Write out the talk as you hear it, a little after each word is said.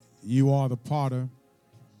You are the potter,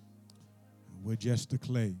 we're just the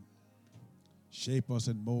clay. Shape us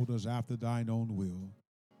and mold us after thine own will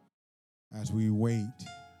as we wait,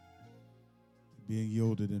 being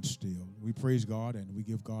yielded and still. We praise God and we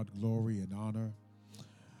give God glory and honor,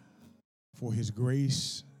 for his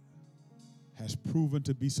grace has proven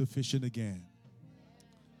to be sufficient again.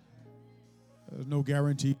 There's no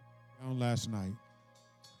guarantee down last night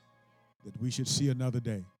that we should see another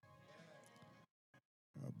day.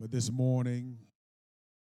 But this morning,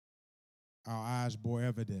 our eyes bore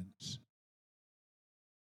evidence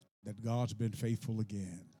that God's been faithful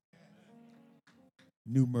again.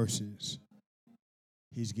 New mercies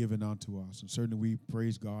he's given unto us. And certainly we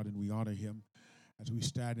praise God and we honor him as we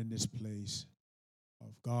stand in this place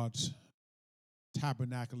of God's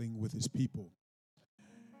tabernacling with his people.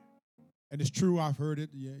 And it's true, I've heard it.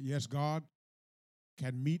 Yes, God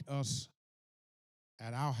can meet us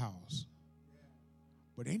at our house.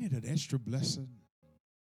 But ain't it an extra blessing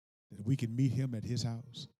that we can meet him at his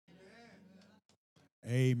house?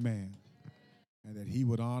 Amen. And that he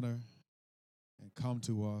would honor and come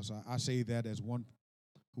to us. I say that as one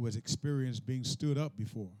who has experienced being stood up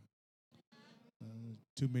before.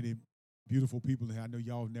 Too many beautiful people here. I know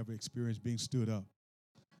y'all have never experienced being stood up.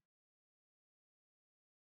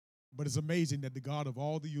 But it's amazing that the God of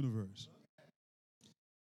all the universe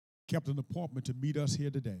kept an appointment to meet us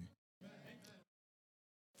here today.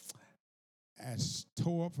 As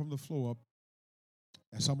tore up from the floor up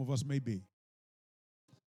as some of us may be,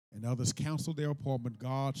 and others canceled their appointment,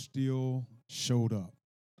 God still showed up.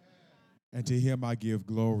 And to him I give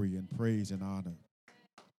glory and praise and honor.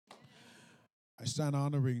 I stand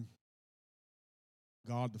honoring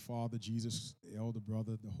God the Father, Jesus, the elder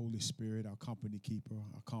brother, the Holy Spirit, our company keeper,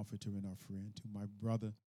 our comforter, and our friend. To my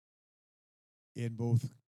brother in both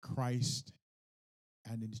Christ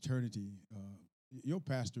and in eternity, your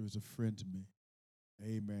pastor is a friend to me.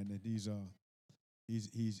 Amen. And he's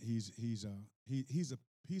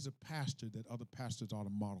a pastor that other pastors ought to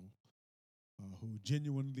model, who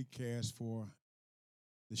genuinely cares for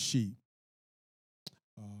the sheep.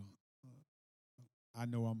 I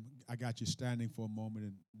know I got you standing for a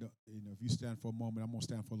moment, and if you stand for a moment, I'm gonna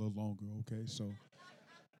stand for a little longer. Okay, so.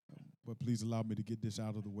 But please allow me to get this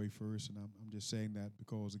out of the way first, and I'm just saying that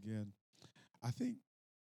because again, I think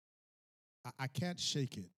I can't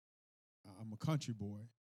shake it. I'm a country boy.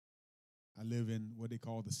 I live in what they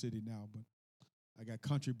call the city now, but I got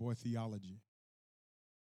country boy theology.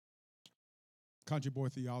 Country boy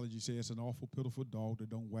theology says it's an awful pitiful dog that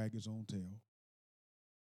don't wag his own tail.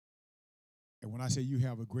 And when I say you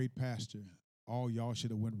have a great pastor, all y'all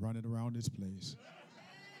should have went running around this place.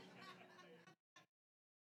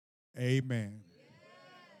 Amen.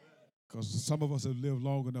 Because some of us have lived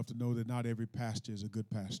long enough to know that not every pastor is a good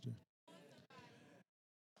pastor.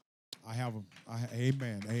 I have them.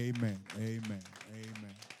 Amen, amen, amen,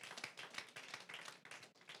 amen.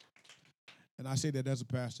 And I say that as a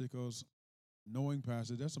pastor because knowing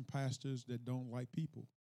pastors, there's some pastors that don't like people.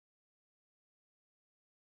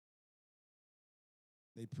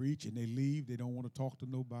 They preach and they leave. They don't want to talk to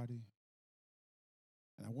nobody.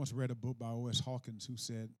 And I once read a book by O.S. Hawkins who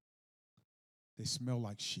said, they smell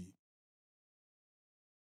like sheep.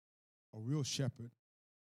 A real shepherd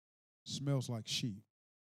smells like sheep.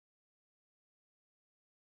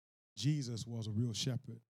 Jesus was a real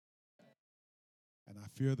shepherd. And I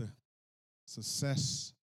fear the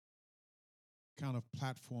success kind of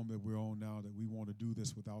platform that we're on now, that we want to do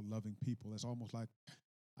this without loving people. It's almost like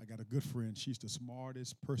I got a good friend. She's the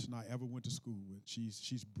smartest person I ever went to school with.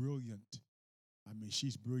 She's brilliant. I mean,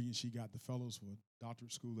 she's brilliant. She got the fellows for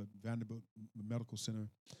doctorate school at Vanderbilt Medical Center.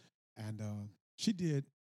 And she did,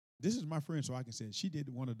 this is my friend, so I can say it, she did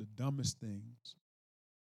one of the dumbest things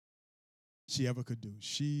she ever could do.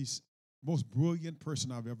 She's the most brilliant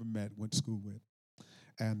person I've ever met, went to school with.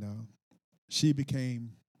 And she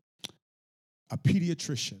became a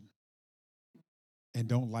pediatrician and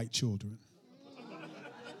don't like children.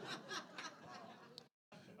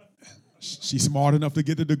 She's smart enough to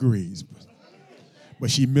get the degrees,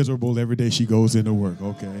 but she's miserable every day she goes into work.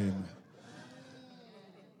 Okay, amen.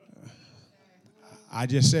 I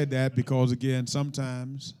just said that because, again,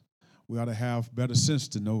 sometimes we ought to have better sense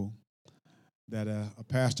to know that a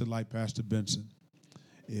pastor like Pastor Benson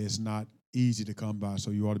is not easy to come by.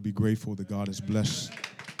 So you ought to be grateful that God has blessed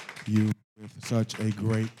you with such a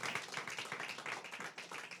great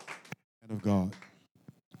man of God.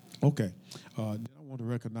 Okay. Then I want to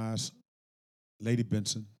recognize Lady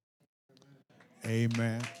Benson.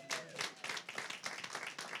 Amen.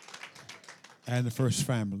 And the first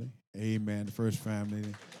family. Amen. The first family.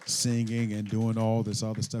 singing and doing all this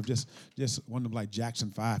other stuff. Just one of them like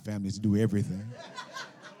Jackson 5 families do everything.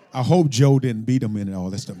 I hope Joe didn't beat him in all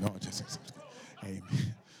that stuff. No, hey,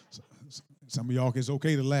 some of y'all, it's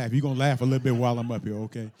okay to laugh. You're going to laugh a little bit while I'm up here,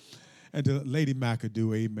 okay? And to Lady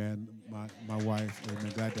McAdoo, amen, my wife,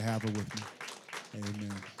 amen, glad to have her with me,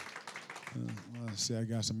 amen. I see I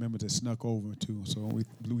got some members that snuck over too, so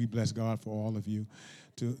we bless God for all of you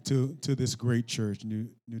to this great church, New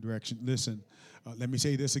Direction. Listen, let me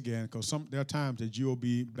say this again, because there are times that you'll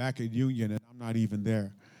be back at Union and I'm not even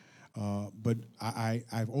there. But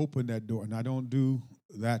I've opened that door, and I don't do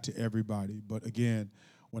that to everybody. But again,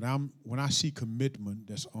 when I see commitment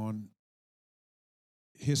that's on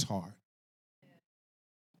his heart,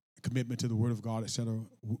 commitment to the Word of God, etc.,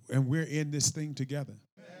 and we're in this thing together.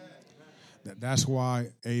 That's why,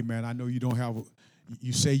 amen. I know you don't have.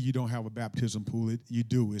 You say you don't have a baptism pool. You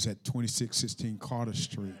do. It's at 2616 Carter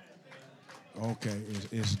Street. Okay,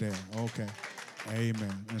 it's there. Okay.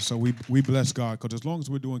 Amen. And so we bless God, because as long as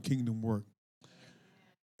we're doing kingdom work,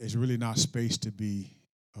 it's really not space to be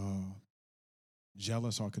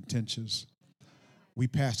jealous or contentious. We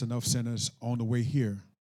passed enough sinners on the way here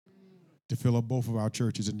to fill up both of our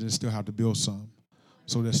churches, and then still have to build some.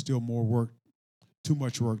 So there's still more work, too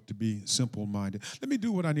much work to be simple-minded. Let me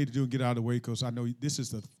do what I need to do and get out of the way, because I know this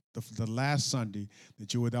is the last Sunday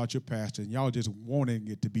that you're without your pastor, and y'all just wanting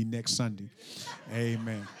it to be next Sunday.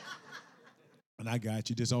 Amen. And I got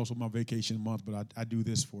you. This is also my vacation month, but I do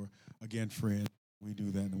this for, again, friends. We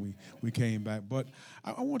do that, and we came back. But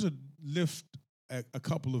I want to lift a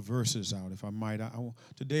couple of verses out, if I might.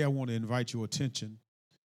 Today I want to invite your attention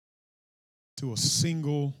to a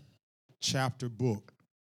single chapter book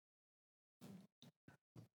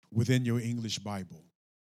within your English Bible.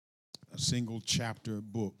 A single chapter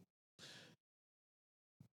book.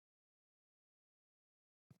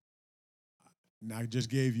 Now, I just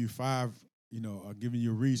gave you 5, giving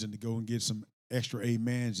you a reason to go and get some extra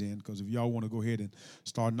amens in, because if y'all want to go ahead and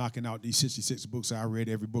start knocking out these 66 books I read,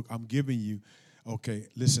 every book I'm giving you, okay,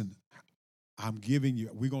 listen,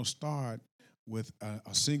 we're going to start with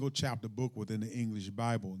a single chapter book within the English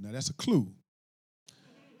Bible. Now, that's a clue,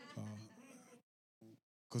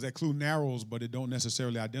 because that clue narrows, but it don't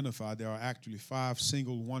necessarily identify. There are actually 5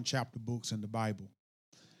 single one-chapter books in the Bible.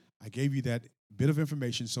 I gave you that bit of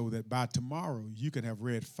information so that by tomorrow you can have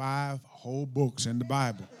read 5 whole books in the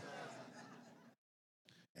Bible.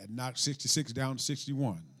 And not 66 down to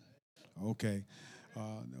 61. Okay.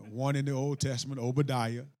 One in the Old Testament,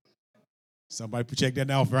 Obadiah. Somebody check that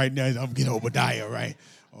out right now. I'm getting Obadiah, right?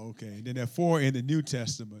 Okay. And then there are 4 in the New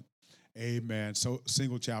Testament. Amen. So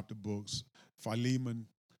single chapter books. Philemon,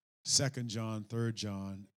 2 John, 3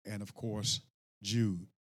 John, and of course, Jude.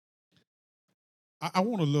 I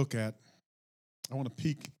want to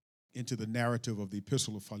peek into the narrative of the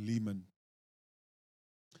Epistle of Philemon,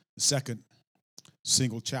 the second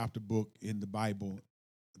single chapter book in the Bible,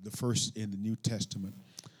 the first in the New Testament.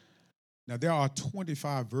 Now, there are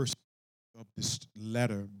 25 verses of this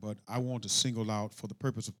letter, but I want to single out, for the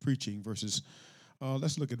purpose of preaching, verses,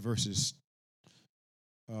 let's look at verses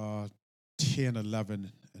 10,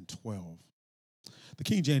 11, and 12. The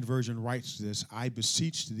King James Version writes this: I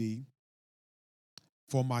beseech thee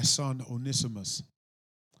for my son Onesimus,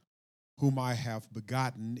 whom I have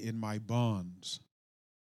begotten in my bonds,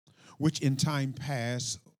 which in time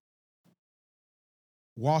past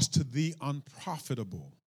was to thee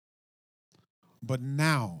unprofitable, but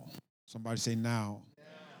now, somebody say now,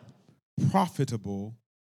 profitable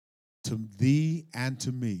to thee and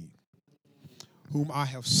to me, whom I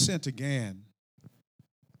have sent again.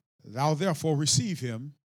 Thou therefore receive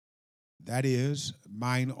him, that is,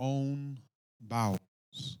 mine own bowels.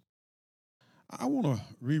 I want to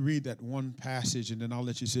reread that one passage, and then I'll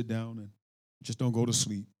let you sit down and just don't go to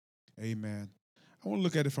sleep. Amen. I want to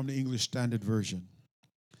look at it from the English Standard Version.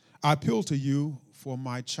 I appeal to you for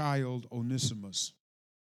my child Onesimus,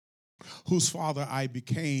 whose father I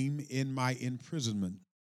became in my imprisonment.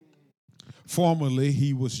 Formerly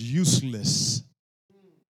he was useless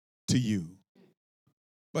to you,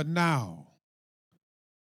 but now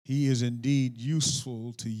he is indeed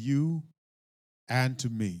useful to you and to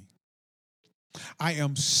me. I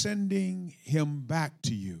am sending him back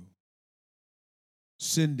to you,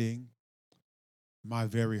 sending my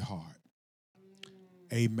very heart.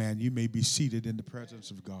 Amen. You may be seated in the presence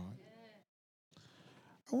of God.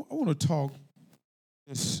 I want to talk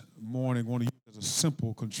this morning, I want to use as a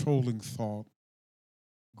simple controlling thought,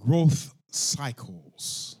 growth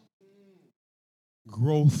cycles.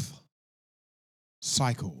 Growth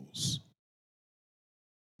cycles.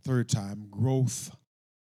 Third time, growth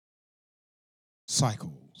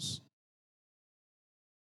cycles.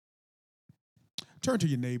 Turn to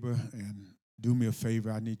your neighbor and do me a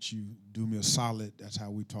favor. I need you to do me a solid. That's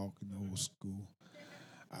how we talk in the old school.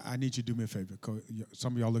 I need you to do me a favor.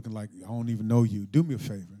 Some of y'all looking like I don't even know you. Do me a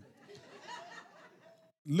favor.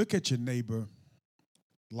 Look at your neighbor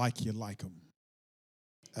like you like them.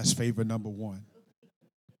 That's favor number one.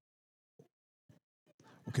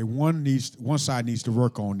 Okay, one side needs to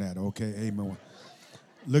work on that. Okay, amen.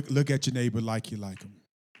 Look at your neighbor like you like them.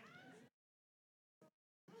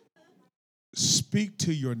 Speak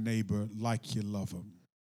to your neighbor like you love them.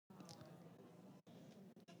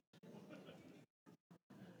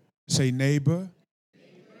 Say, neighbor,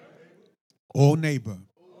 oh neighbor,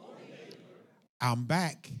 I'm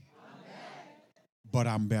back, but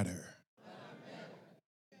I'm better.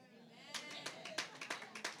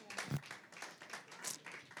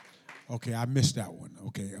 Okay, I missed that one.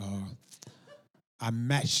 Okay, I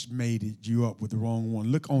made you up with the wrong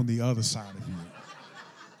one. Look on the other side of you.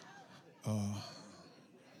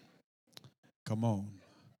 Come on.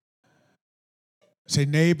 Say,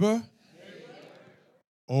 neighbor,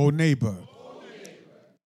 oh neighbor,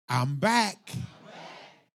 I'm back,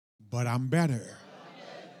 but I'm better.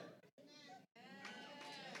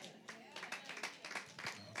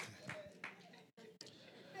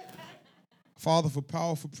 Father, for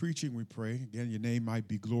powerful preaching, we pray. Again, your name might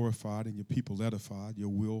be glorified and your people edified, your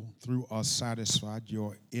will through us satisfied,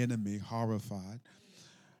 your enemy horrified.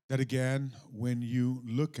 That again, when you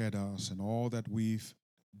look at us and all that we've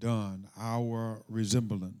done, our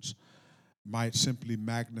resemblance might simply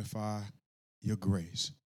magnify your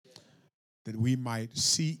grace. That we might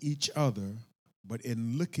see each other, but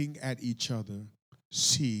in looking at each other,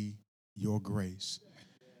 see your grace.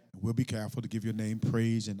 And we'll be careful to give your name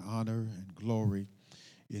praise and honor and glory.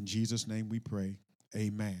 In Jesus' name we pray.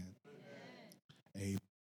 Amen. Amen.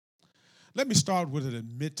 Let me start with an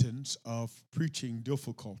admittance of preaching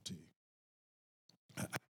difficulty. I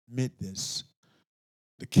admit this.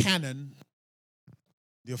 The canon,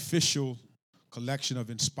 the official collection of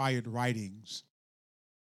inspired writings,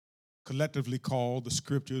 collectively called the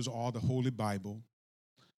Scriptures or the Holy Bible,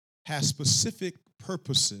 has specific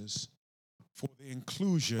purposes for the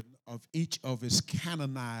inclusion of each of its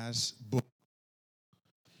canonized books.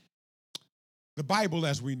 The Bible,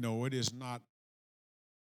 as we know it, is not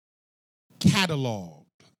cataloged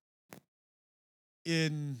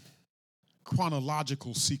in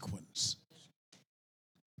chronological sequence.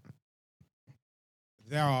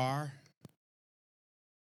 There are,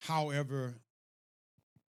 however,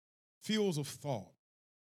 fields of thought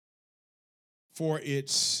for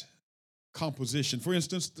its composition. For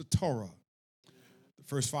instance, the Torah, the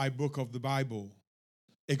first 5 books of the Bible,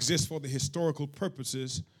 exists for the historical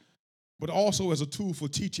purposes, but also as a tool for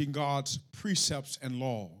teaching God's precepts and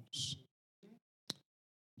laws.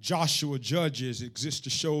 Joshua, Judges exist to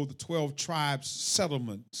show the 12 tribes'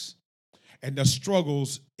 settlements and their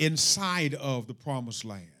struggles inside of the promised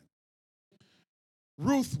land.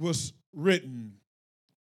 Ruth was written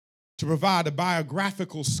to provide a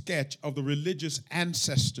biographical sketch of the religious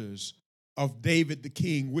ancestors of David the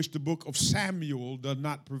king, which the book of Samuel does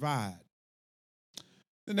not provide.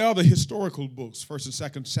 Then there are other historical books, 1st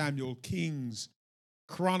and 2nd Samuel, Kings,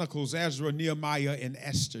 Chronicles, Ezra, Nehemiah, and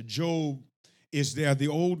Esther. Job is there, the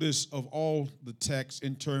oldest of all the texts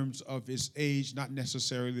in terms of its age, not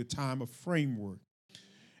necessarily the time of framework.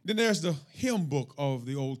 Then there's the hymn book of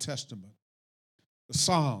the Old Testament, the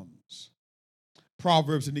Psalms,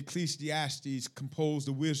 Proverbs, and Ecclesiastes compose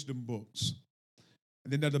the wisdom books.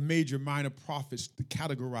 And then there are the major minor prophets that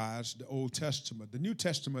categorize the Old Testament. The New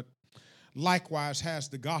Testament likewise has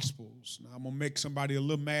the Gospels. Now, I'm going to make somebody a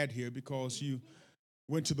little mad here because you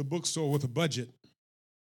went to the bookstore with a budget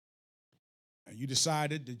and you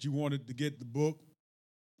decided that you wanted to get the book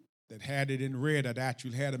that had it in red. That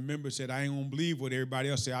actually had a member said, I ain't going to believe what everybody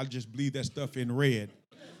else said. I'll just believe that stuff in red.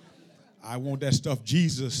 I want that stuff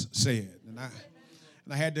Jesus said. And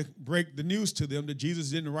I had to break the news to them that Jesus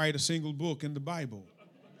didn't write a single book in the Bible.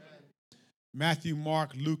 Matthew,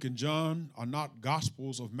 Mark, Luke, and John are not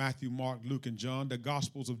Gospels of Matthew, Mark, Luke, and John. They're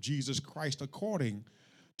Gospels of Jesus Christ according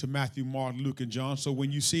to Matthew, Mark, Luke, and John. So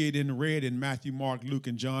when you see it in red in Matthew, Mark, Luke,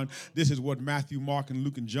 and John, this is what Matthew, Mark, and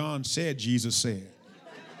Luke, and John said Jesus said.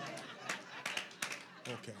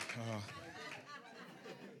 Okay.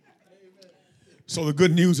 So the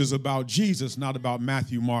good news is about Jesus, not about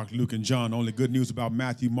Matthew, Mark, Luke, and John. The only good news about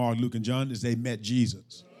Matthew, Mark, Luke, and John is they met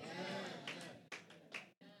Jesus.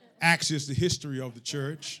 Acts is the history of the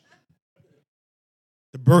church,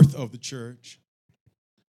 the birth of the church.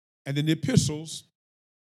 And then the epistles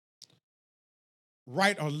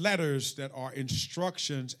are letters that are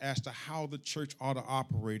instructions as to how the church ought to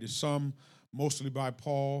operate. Some mostly by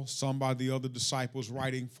Paul, some by the other disciples,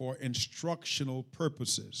 writing for instructional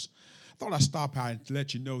purposes. I thought I'd stop by and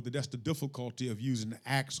let you know that that's the difficulty of using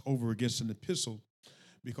Acts over against an epistle,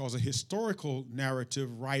 because a historical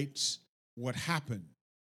narrative writes what happened,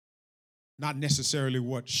 not necessarily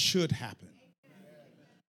what should happen.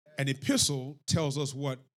 An epistle tells us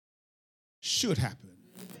what should happen.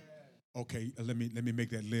 Okay, let me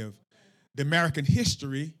make that live. The American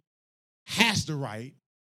history has to write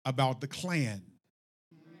about the Klan.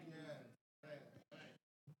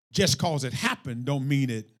 Just cause it happened don't mean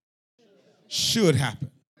it should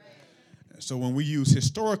happen. So when we use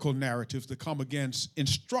historical narratives to come against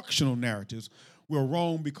instructional narratives, we're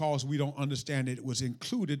wrong because we don't understand it was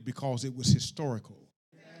included because it was historical.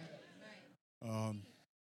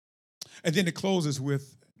 And then it closes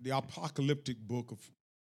with the apocalyptic book of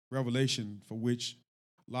Revelation, for which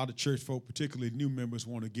a lot of church folk, particularly new members,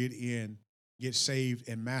 want to get in, get saved,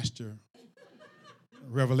 and master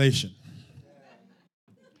Revelation.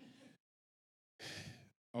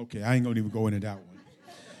 Okay, I ain't going to even go into that one.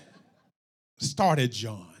 Start at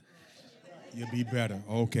John. You'll be better.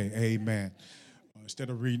 Okay, amen. Instead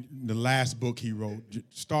of reading the last book he wrote,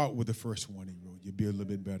 start with the first one he wrote. You'll be a little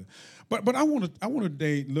bit better. But I want to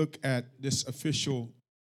today look at this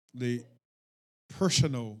the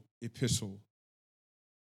personal epistle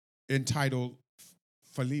entitled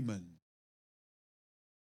Philemon.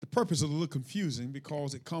 The purpose is a little confusing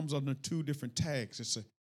because it comes under two different tags.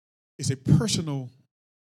 It's a personal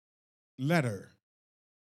letter,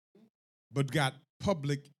 but got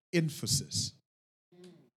public emphasis.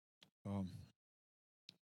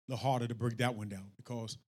 The harder to break that one down,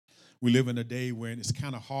 because we live in a day when it's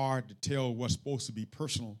kind of hard to tell what's supposed to be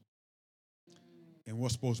personal and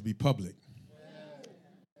what's supposed to be public.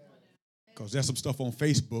 Because there's some stuff on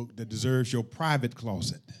Facebook that deserves your private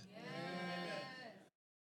closet.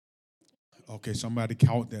 Okay, somebody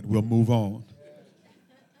count that. We'll move on.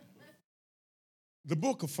 The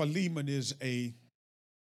book of Philemon is a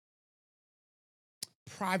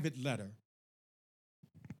private letter,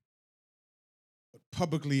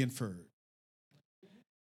 publicly inferred.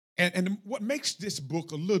 And what makes this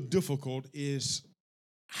book a little difficult is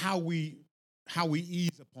how we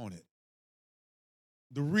ease upon it.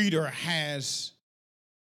 The reader has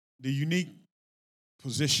the unique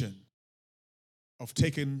position of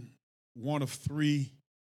taking one of three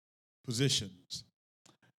positions.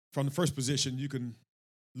 From the first position, you can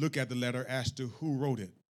look at the letter as to who wrote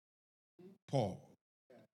it. Paul.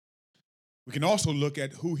 We can also look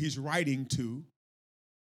at who he's writing to.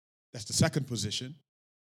 That's the second position,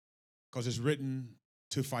 because it's written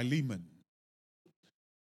to Philemon.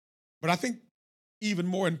 But I think even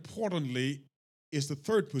more importantly is the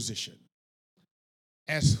third position,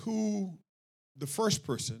 as who the first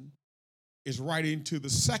person is writing to the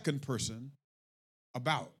second person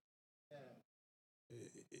about.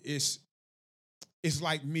 It's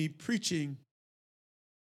like me preaching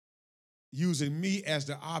using me as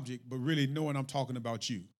the object, but really knowing I'm talking about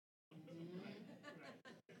you.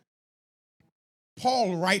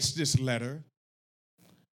 Paul writes this letter,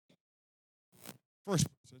 first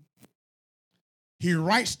person. He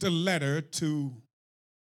writes the letter to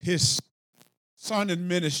his son in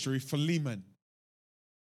ministry, Philemon.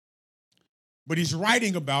 But he's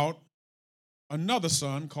writing about another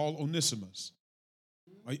son called Onesimus.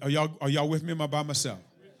 Are y'all with me? Am I by myself?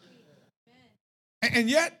 And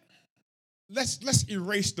yet, let's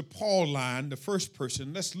erase the Paul line, the first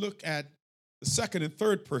person. Let's look at the second and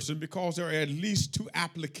third person, because there are at least two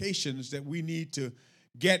applications that we need to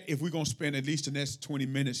get if we're going to spend at least the next 20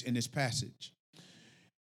 minutes in this passage.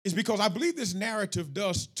 It's because I believe this narrative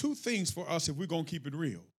does two things for us if we're going to keep it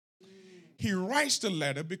real. He writes the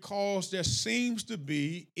letter because there seems to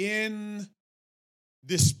be in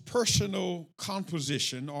this personal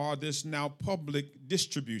composition, or this now public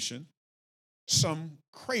distribution, some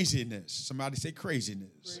craziness. Somebody say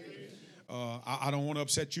craziness. I don't want to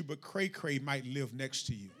upset you, but cray-cray might live next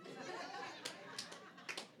to you.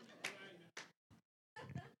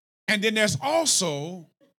 And then there's also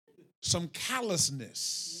some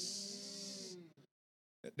callousness.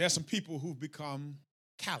 There's some people who've become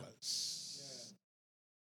callous.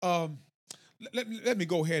 Let me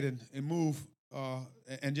go ahead and move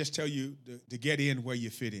and just tell you to get in where you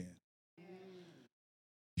fit in.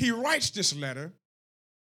 He writes this letter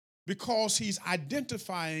because he's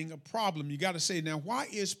identifying a problem. You got to say, now, why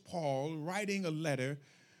is Paul writing a letter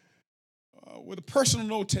with a personal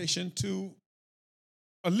notation to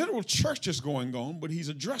a literal church that's going on, but he's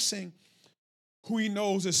addressing who he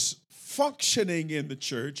knows is functioning in the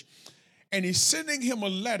church, and he's sending him a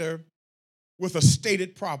letter with a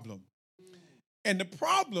stated problem. And the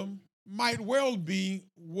problem might well be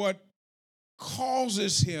what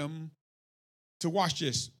causes him to, watch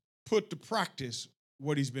this, put to practice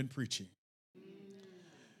what he's been preaching.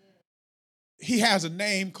 He has a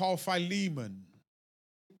name called Philemon,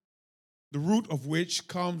 the root of which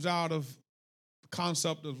comes out of the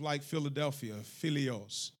concept of like Philadelphia,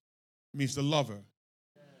 Philios, means the lover.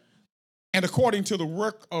 And according to the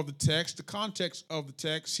work of the text, the context of the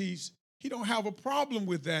text, he don't have a problem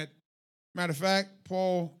with that. Matter of fact,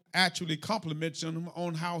 Paul actually compliments him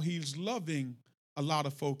on how he's loving a lot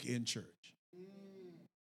of folk in church.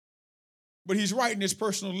 But he's writing this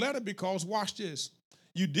personal letter because, watch this,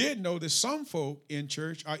 you did know that some folk in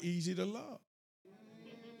church are easy to love.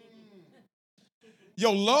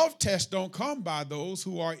 Your love test don't come by those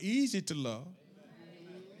who are easy to love.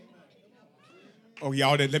 Oh,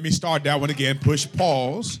 y'all, let me start that one again. Push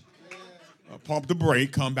pause. Pump the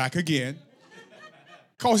brake. Come back again.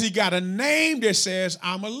 Because he got a name that says,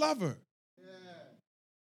 I'm a lover.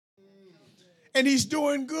 And he's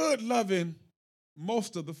doing good loving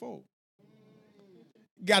most of the folk.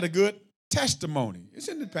 Got a good testimony. It's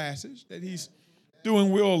in the passage that he's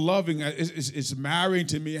doing well loving. It's marrying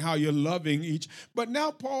to me how you're loving each. But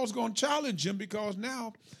now Paul's going to challenge him because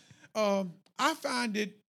now I find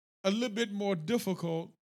it a little bit more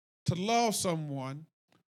difficult to love someone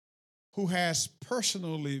who has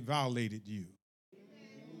personally violated you.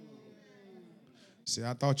 See,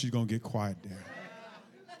 I thought you were going to get quiet there.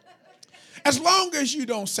 As long as you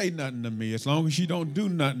don't say nothing to me, as long as you don't do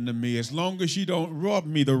nothing to me, as long as you don't rub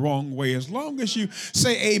me the wrong way, as long as you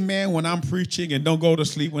say amen when I'm preaching and don't go to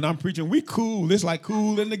sleep when I'm preaching, we cool. It's like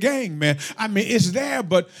Kool in the Gang, man. I mean, it's there,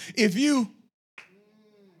 but if you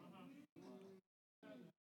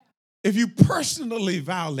personally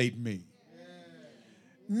violate me,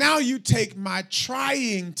 now you take my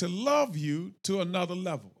trying to love you to another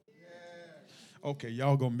level. Okay,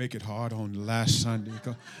 y'all gonna make it hard on the last Sunday.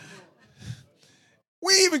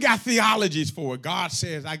 We even got theologies for it. God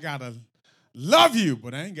says, I got to love you,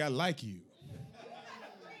 but I ain't got to like you.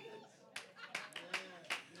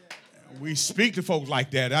 We speak to folks like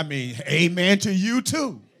that. I mean, amen to you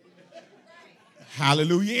too.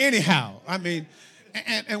 Hallelujah anyhow. I mean,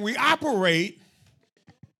 and we operate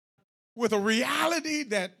with a reality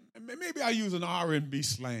that, maybe I use an R&B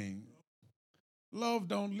slang. Love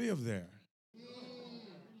don't live there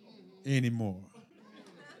anymore.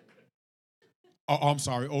 Oh, I'm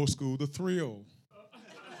sorry, old school, the thrill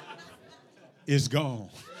is gone.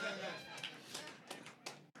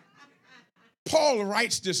 Paul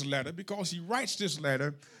writes this letter because he writes this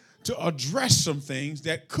letter to address some things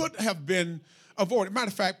that could have been avoided. Matter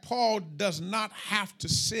of fact, Paul does not have to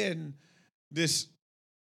send this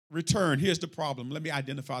return. Here's the problem. Let me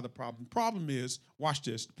identify the problem. Problem is, watch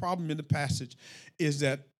this, the problem in the passage is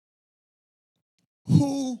that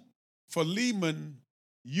who Philemon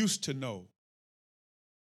used to know,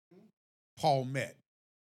 Paul met.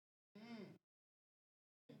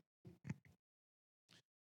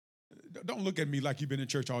 Don't look at me like you've been in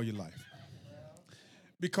church all your life.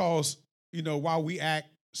 Because, while we act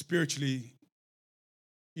spiritually,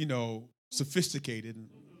 sophisticated,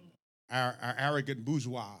 our arrogant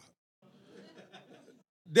bourgeois,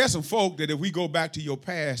 there's some folk that if we go back to your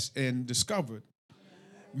past and discover,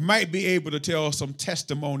 might be able to tell some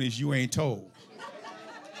testimonies you ain't told.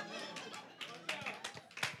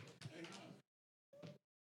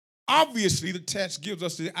 Obviously, the text gives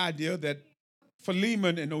us the idea that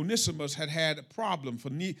Philemon and Onesimus had a problem.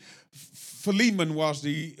 Philemon was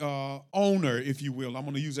the owner, if you will. I'm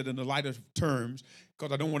going to use it in the lighter terms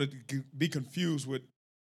because I don't want it to be confused with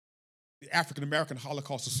the African-American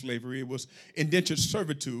Holocaust of slavery. It was indentured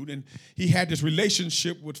servitude, and he had this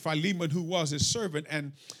relationship with Philemon, who was his servant,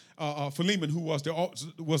 and Philemon, who was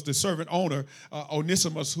the servant owner,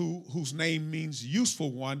 Onesimus, whose name means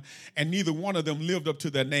useful one, and neither one of them lived up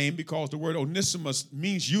to their name because the word Onesimus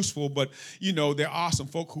means useful, but there are some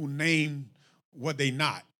folk who name what they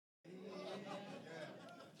not.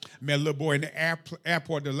 Met a little boy in the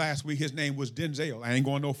airport the last week. His name was Denzel. I ain't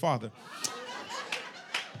going no farther.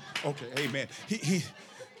 Okay, amen.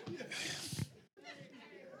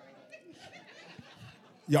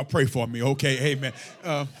 Y'all pray for me, okay? Amen.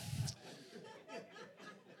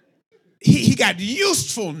 He got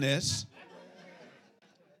usefulness,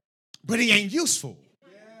 but he ain't useful.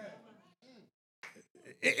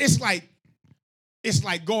 It's like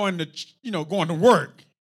going to work,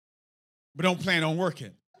 but don't plan on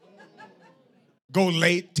working. Go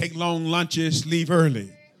late, take long lunches, leave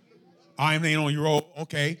early. I ain't on your own,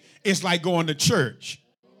 okay? It's like going to church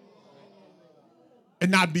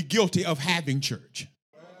and not be guilty of having church.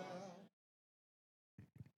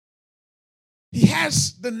 He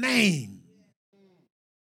has the name,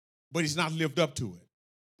 but he's not lived up to it.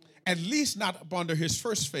 At least not up under his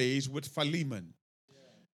first phase with Philemon.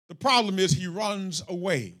 The problem is he runs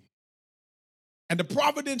away. And the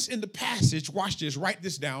providence in the passage, watch this, write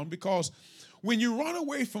this down, because when you run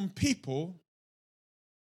away from people,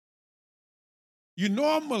 you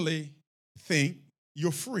normally think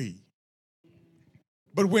you're free.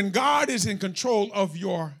 But when God is in control of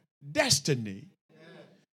your destiny,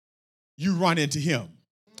 you run into him.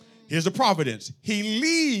 Here's the providence. He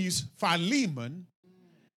leaves Philemon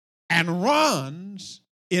and runs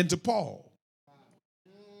into Paul.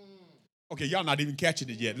 Okay, y'all not even catching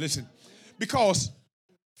it yet. Listen, because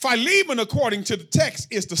Philemon, according to the text,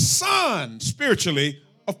 is the son, spiritually,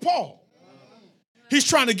 of Paul. He's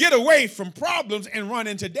trying to get away from problems and run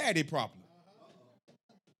into daddy problems.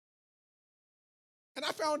 And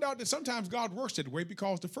I found out that sometimes God works that way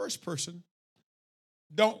because the first person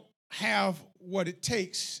don't have what it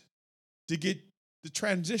takes to get the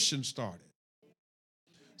transition started.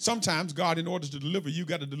 Sometimes God, in order to deliver you,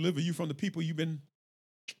 got to deliver you from the people you've been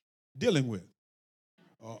dealing with.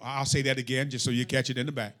 I'll say that again just so you catch it in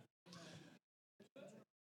the back.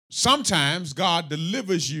 Sometimes God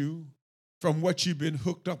delivers you from what you've been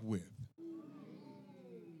hooked up with.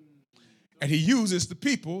 And he uses the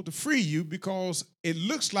people to free you because it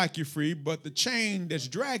looks like you're free, but the chain that's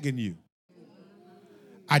dragging you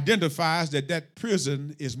identifies that that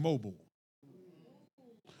prison is mobile.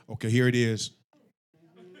 Okay, here it is.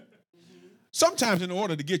 Sometimes in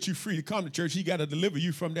order to get you free to come to church, he got to deliver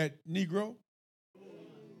you from that Negro.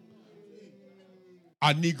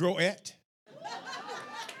 A Negroette.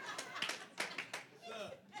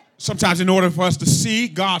 Sometimes in order for us to see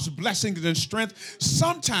God's blessings and strength,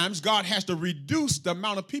 sometimes God has to reduce the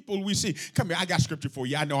amount of people we see. Come here, I got scripture for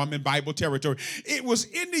you. I know I'm in Bible territory. It was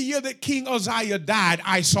in the year that King Uzziah died,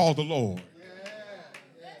 I saw the Lord.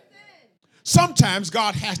 Sometimes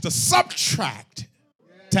God has to subtract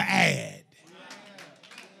to add.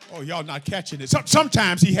 Oh, y'all not catching it.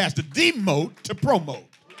 Sometimes he has to demote to promote.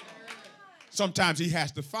 Sometimes he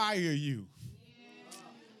has to fire you.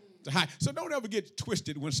 So don't ever get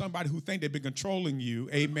twisted when somebody who think they've been controlling you,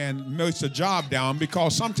 amen, makes a job down,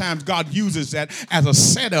 because sometimes God uses that as a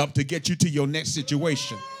setup to get you to your next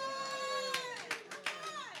situation.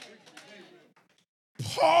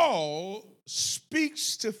 Paul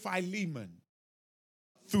speaks to Philemon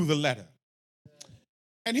through the letter.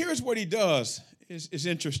 And here's what he does. It's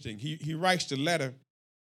interesting. He writes the letter,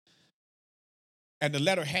 and the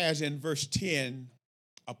letter has in verse 10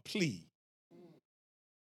 a plea.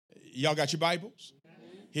 Y'all got your Bibles?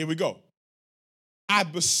 Here we go. I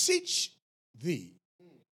beseech thee.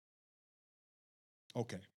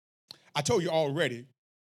 Okay. I told you already,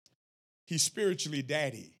 he's spiritually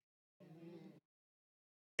daddy.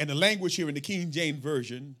 And the language here in the King James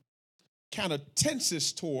Version kind of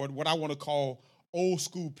tenses toward what I want to call old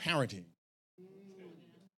school parenting.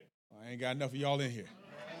 I ain't got enough of y'all in here.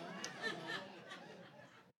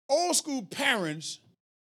 Old school parents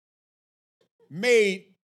made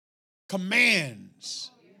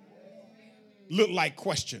commands look like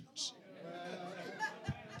questions.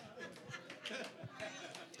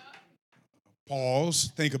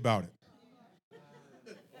 Pause, think about it.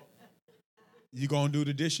 You gonna do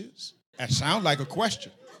the dishes? That sounds like a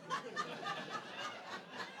question.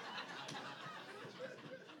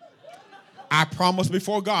 I promise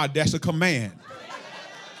before God, that's a command.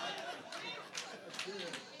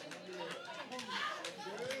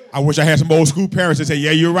 I wish I had some old school parents that say,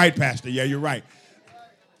 yeah, you're right, Pastor. Yeah, you're right.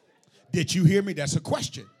 Did you hear me? That's a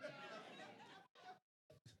question.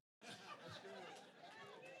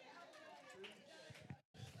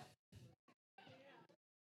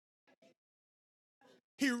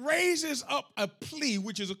 He raises up a plea,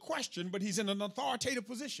 which is a question, but he's in an authoritative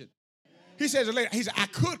position. He says, I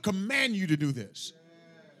could command you to do this,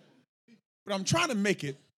 but I'm trying to make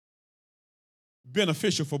it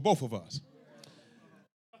beneficial for both of us.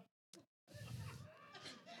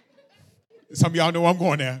 Some of y'all know I'm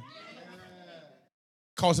going there.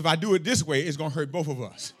 Because if I do it this way, it's going to hurt both of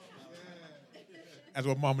us. That's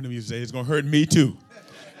what Mama and them used to say. It's going to hurt me too.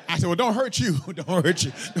 I said, well, don't hurt you. Don't hurt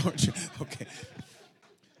you. Don't hurt you. Okay.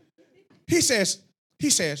 He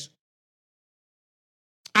says,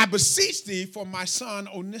 I beseech thee for my son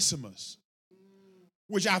Onesimus,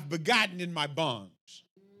 which I've begotten in my bonds.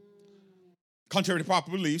 Contrary to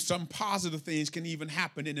popular belief, some positive things can even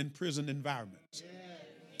happen in imprisoned environments.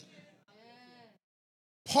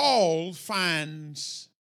 Paul finds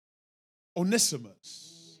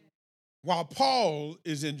Onesimus while Paul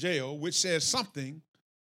is in jail, which says something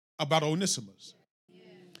about Onesimus.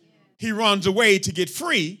 He runs away to get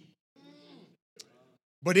free,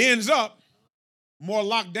 but ends up more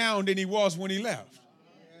locked down than he was when he left.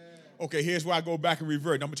 Okay, here's where I go back and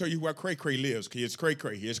revert. I'm going to tell you where Cray Cray lives. Here's Cray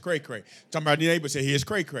Cray. Here's Cray Cray. Talking about the neighbor, say, here's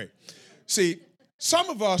Cray Cray. See, some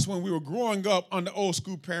of us, when we were growing up under old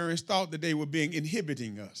school parents, thought that they were being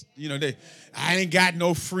inhibiting us. You know, I ain't got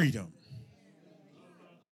no freedom.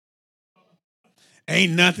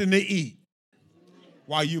 Ain't nothing to eat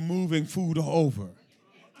while you're moving food over.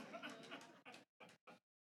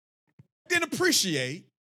 Didn't appreciate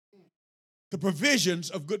the provisions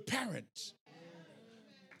of good parents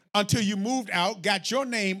until you moved out, got your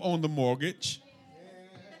name on the mortgage.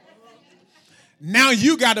 Now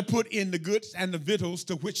you got to put in the goods and the victuals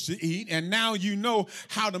to which to eat, and now you know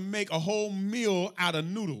how to make a whole meal out of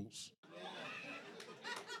noodles.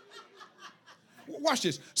 Watch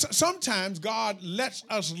this. Sometimes God lets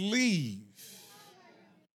us leave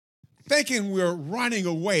thinking we're running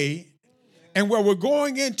away, and where we're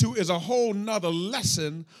going into is a whole nother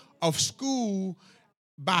lesson of school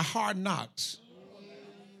by hard knocks.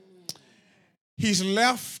 He's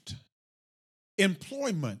left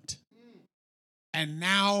employment and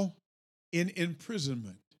now in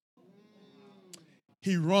imprisonment.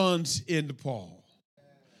 He runs into Paul.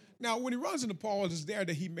 Now, when he runs into Paul, it's there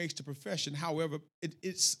that he makes the profession. However, it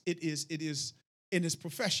is in his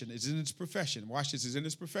profession. It's in his profession. Watch this. It's in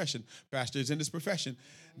his profession. Pastor, it's in his profession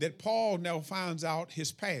that Paul now finds out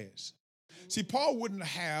his past. See, Paul wouldn't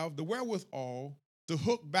have the wherewithal to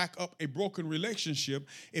hook back up a broken relationship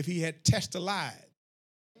if he had testified.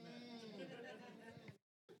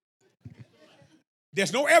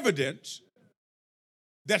 There's no evidence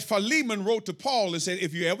that Philemon wrote to Paul and said,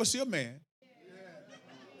 if you ever see a man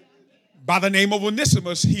by the name of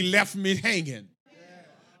Onesimus, he left me hanging.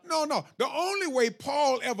 No. The only way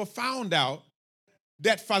Paul ever found out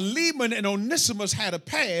that Philemon and Onesimus had a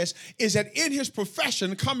past is that in his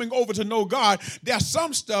profession, coming over to know God, there's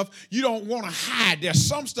some stuff you don't want to hide. There's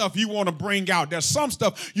some stuff you want to bring out. There's some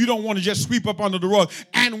stuff you don't want to just sweep up under the rug.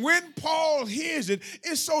 And when Paul hears it,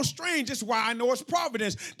 it's so strange. That's why I know it's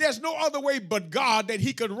providence. There's no other way but God that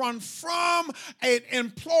he could run from an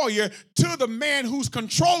employer to the man who's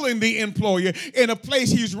controlling the employer in a place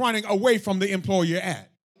he's running away from the employer at.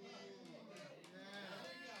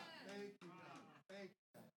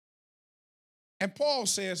 And Paul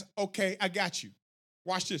says, okay, I got you.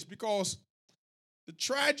 Watch this, because the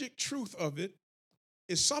tragic truth of it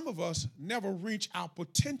is some of us never reach our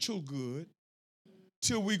potential good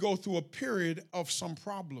till we go through a period of some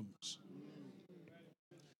problems.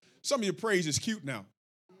 Some of your praise is cute now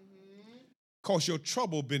because your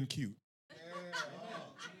trouble been cute.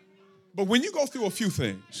 But when you go through a few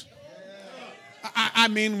things, I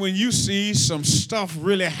mean, when you see some stuff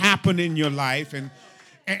really happen in your life and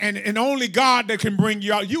only God that can bring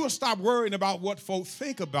you out, you will stop worrying about what folks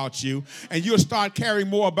think about you, and you'll start caring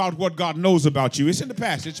more about what God knows about you. It's in the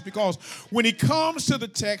passage, because when he comes to the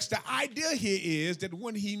text, the idea here is that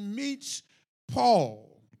when he meets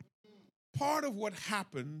Paul, part of what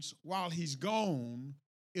happens while he's gone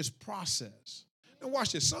is process. Now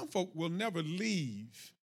watch this. Some folk will never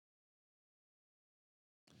leave.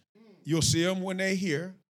 You'll see them when they're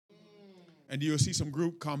here, and you'll see some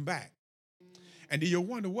group come back. And then you'll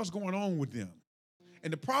wonder what's going on with them.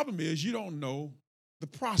 And the problem is you don't know the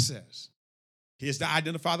process. Here's to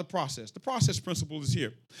identify the process. The process principle is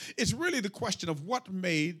here. It's really the question of what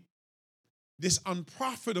made this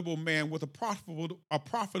unprofitable man with a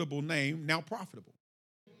profitable name now profitable.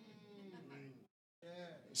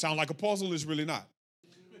 Sound like a puzzle? It's really not.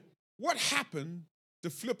 What happened to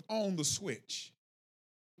flip on the switch?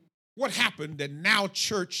 What happened that now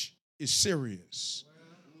church is serious?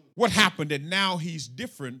 What happened that now he's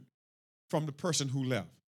different from the person who left?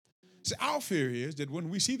 See, our fear is that when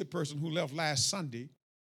we see the person who left last Sunday,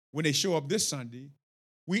 when they show up this Sunday,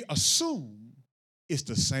 we assume it's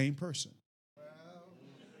the same person.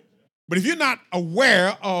 But if you're not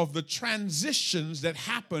aware of the transitions that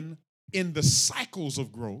happen in the cycles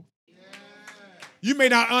of growth, you may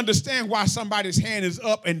not understand why somebody's hand is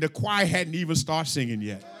up and the choir hadn't even started singing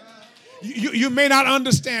yet. You may not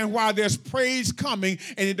understand why there's praise coming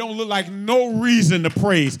and it don't look like no reason to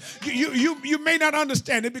praise. You may not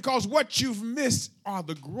understand it because what you've missed are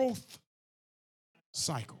the growth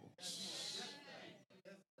cycles.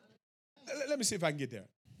 Let me see if I can get there.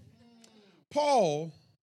 Paul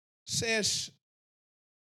says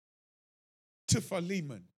to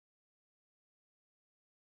Philemon,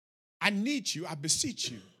 I need you, I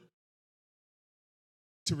beseech you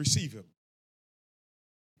to receive him.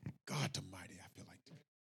 God Almighty, I feel like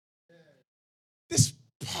this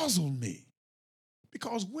puzzled me,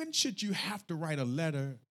 because when should you have to write a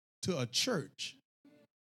letter to a church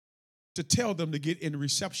to tell them to get in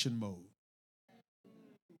reception mode.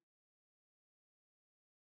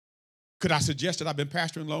 Could I suggest that I've been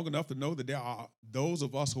pastoring long enough to know that there are those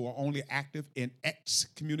of us who are only active in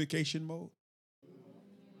excommunication mode?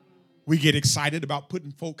 We get excited about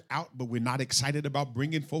putting folk out, but we're not excited about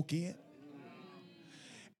bringing folk in.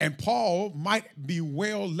 And Paul might be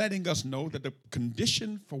well letting us know that the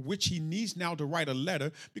condition for which he needs now to write a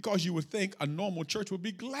letter, because you would think a normal church would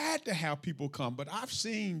be glad to have people come, but I've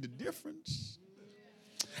seen the difference.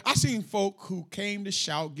 I've seen folk who came to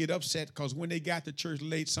shout, get upset, because when they got to church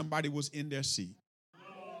late, somebody was in their seat.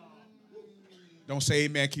 Don't say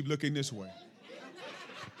amen, keep looking this way.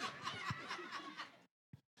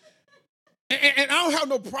 And I don't have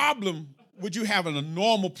no problem with you having a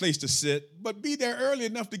normal place to sit, but be there early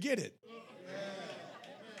enough to get it.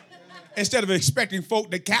 Instead of expecting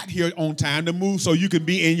folk that got here on time to move so you can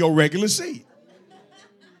be in your regular seat.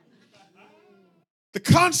 The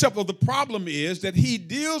concept of the problem is that he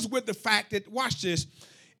deals with the fact that, watch this,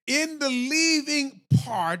 in the leaving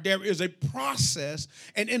part, there is a process.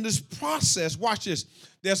 And in this process, watch this,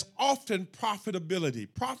 there's often profitability.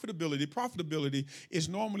 Profitability is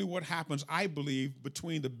normally what happens, I believe,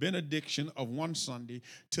 between the benediction of one Sunday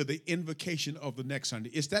to the invocation of the next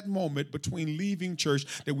Sunday. It's that moment between leaving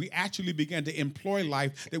church that we actually begin to employ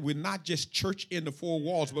life, that we're not just church in the four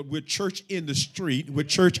walls, but we're church in the street, we're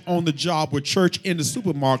church on the job, we're church in the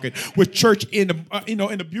supermarket, we're church in the in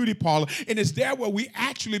the beauty parlor. And it's there where we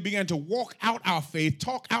actually begin to walk out our faith,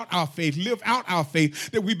 talk out our faith, live out our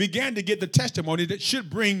faith, that we began to get the testimony that should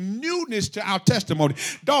bring newness to our testimony.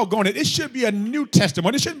 Doggone it, it should be a new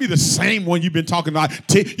testimony. It shouldn't be the same one you've been talking about.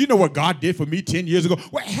 You know what God did for me 10 years ago?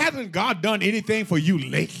 Well, hasn't God done anything for you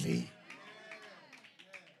lately?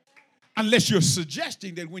 Unless you're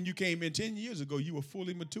suggesting that when you came in 10 years ago, you were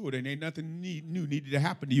fully matured and ain't nothing new needed to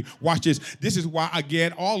happen to you. Watch this. This is why,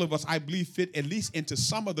 again, all of us, I believe, fit at least into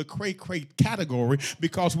some of the cray-cray category,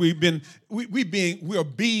 because we are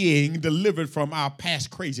being delivered from our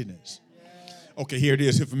past craziness. Okay, here it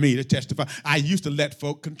is for me to testify. I used to let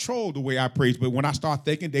folk control the way I praised, but when I start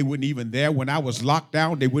thinking, they weren't even there. When I was locked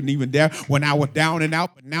down, they weren't even there. When I was down and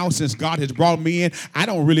out, but now since God has brought me in, I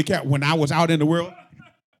don't really care. When I was out in the world,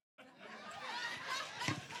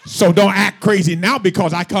 so don't act crazy now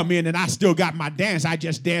because I come in and I still got my dance. I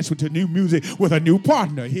just dance with the new music with a new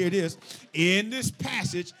partner. Here it is. In this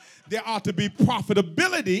passage, there ought to be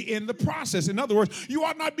profitability in the process. In other words, you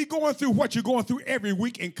ought not be going through what you're going through every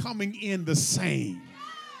week and coming in the same.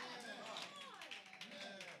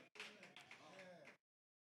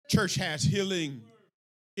 Church has healing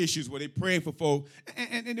issues where they're praying for folk.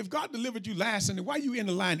 And if God delivered you last Sunday, why are you in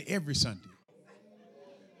the line every Sunday?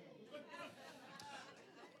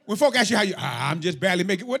 When folk ask you how I'm just barely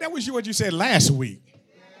making it. Well, that was what you said last week.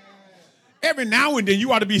 Every now and then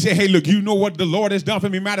you ought to be saying, hey, look, you know what the Lord has done for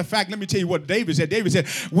me. Matter of fact, let me tell you what David said. David said,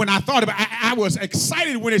 when I thought about it, I was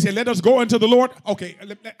excited when they said, let us go into the Lord. Okay,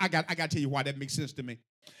 I got to tell you why that makes sense to me.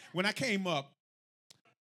 When I came up,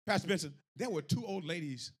 Pastor Benson, there were two old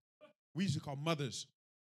ladies we used to call mothers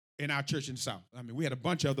in our church in the South. I mean, we had a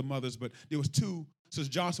bunch of other mothers, but there was two.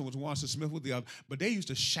 Sister Johnson was one, Sister Smith was the other. But they used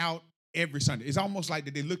to shout every Sunday. It's almost like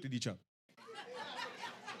that they looked at each other.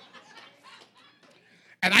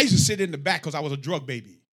 And I used to sit in the back because I was a drug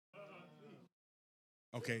baby.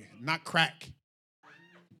 Okay, not crack.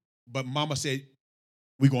 But mama said,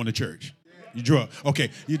 we going to church. You drug.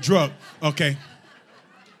 Okay, you drug. Okay.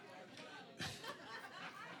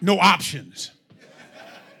 No options.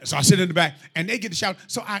 So I sit in the back, and they get to shout.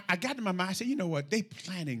 So I got in my mind, I said, you know what? They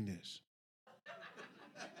planning this.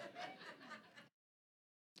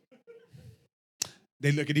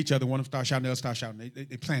 They look at each other, one of them start shouting, the other start shouting.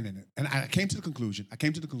 They planning it. And I came to the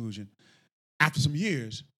conclusion, after some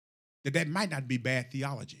years, that might not be bad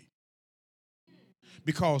theology.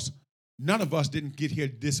 Because none of us didn't get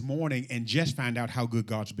here this morning and just find out how good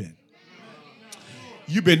God's been.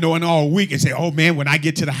 You've been knowing all week and say, oh, man, when I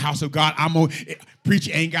get to the house of God, I'm going to preach,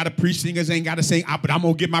 ain't got to preach, singers ain't got to sing, but I'm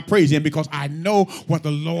going to get my praise in because I know what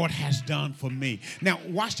the Lord has done for me. Now,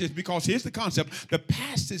 watch this, because here's the concept. The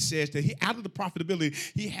passage says that out of the profitability,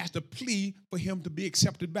 he has to plead for him to be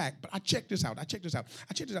accepted back. But I checked this out.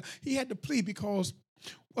 He had to plead because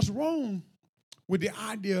what's wrong with the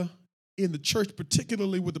idea in the church,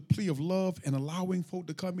 particularly with the plea of love and allowing folk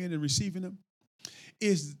to come in and receiving them,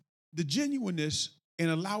 is the genuineness and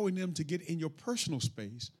allowing them to get in your personal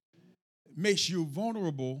space makes you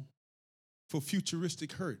vulnerable for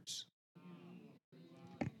futuristic hurts.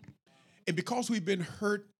 And because we've been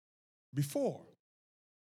hurt before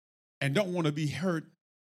and don't want to be hurt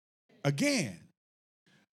again,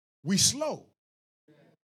 we slow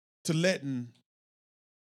to letting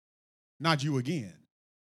not you again.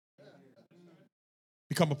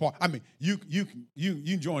 Become a part. I mean,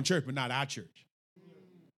 you join church, but not our church.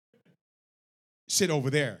 Sit over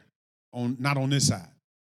there, not on this side.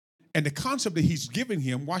 And the concept that he's giving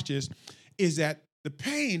him, watch this, is that the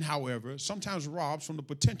pain, however, sometimes robs from the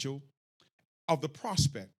potential of the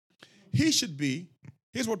prospect. He should be,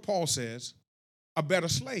 here's what Paul says, a better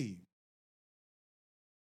slave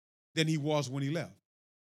than he was when he left.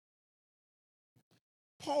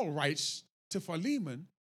 Paul writes to Philemon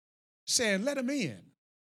saying, let him in.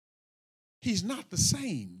 He's not the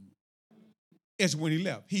same as when he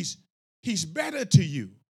left. He's better to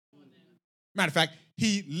you. Matter of fact,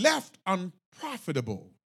 he left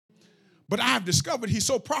unprofitable. But I've discovered he's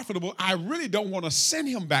so profitable, I really don't want to send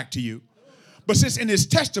him back to you. But since in his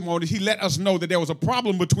testimony, he let us know that there was a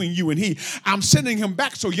problem between you and he, I'm sending him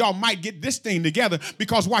back so y'all might get this thing together.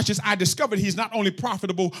 Because watch this, I discovered he's not only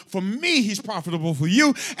profitable for me, he's profitable for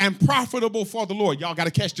you and profitable for the Lord. Y'all got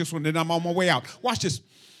to catch this one, then I'm on my way out. Watch this.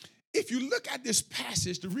 If you look at this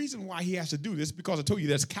passage, the reason why he has to do this, because I told you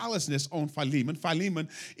there's callousness on Philemon. Philemon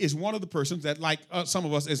is one of the persons that, like some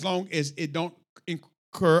of us, as long as it don't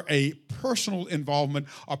incur a personal involvement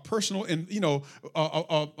or personal,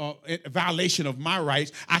 violation of my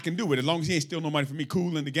rights, I can do it. As long as he ain't stealing no money from me,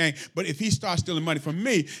 cool in the gang. But if he starts stealing money from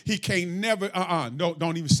me, he can't never,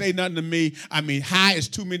 don't even say nothing to me. I mean, hi is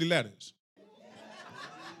too many letters.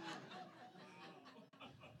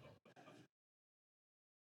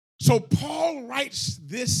 So Paul writes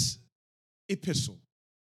this epistle,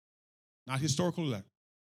 not historical letter,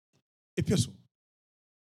 epistle,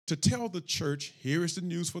 to tell the church, here is the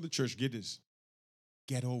news for the church, get this,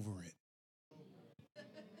 get over it.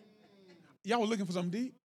 Y'all were looking for something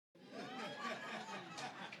deep?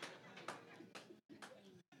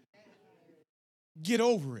 Get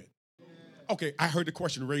over it. Okay, I heard the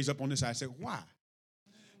question raised up on this side. I said, why?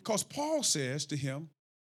 Because Paul says to him,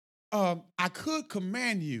 I could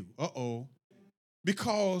command you,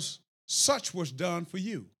 because such was done for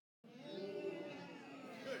you.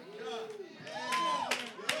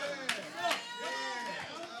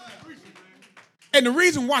 And the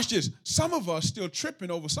reason, watch this, some of us still tripping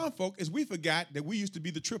over some folk is we forgot that we used to be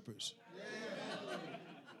the trippers.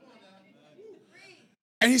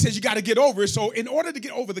 And he says, you got to get over it. So in order to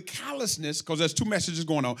get over the callousness, because there's two messages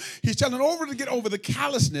going on, he's telling in order to get over the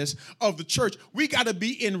callousness of the church, we got to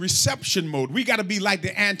be in reception mode. We got to be like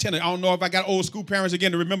the antenna. I don't know if I got old school parents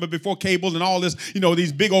again to remember before cable and all this,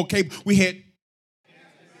 these big old cable. We had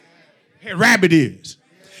rabbit ears.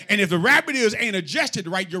 And if the rabbit ears ain't adjusted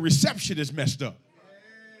right, your reception is messed up.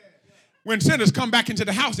 When sinners come back into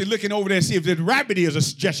the house, they're looking over there to see if the rabbit ears are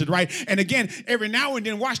adjusted right. And again, every now and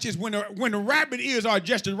then, watch this, when the rabbit ears are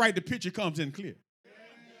adjusted right, the picture comes in clear.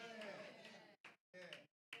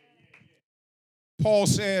 Paul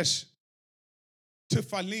says to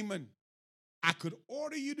Philemon, I could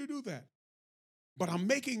order you to do that, but I'm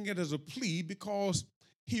making it as a plea because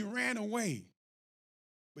he ran away.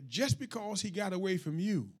 But just because he got away from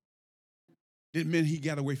you didn't mean he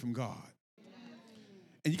got away from God.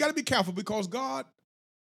 And you got to be careful because God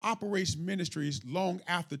operates ministries long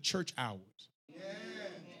after church hours.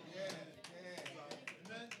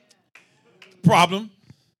 The problem,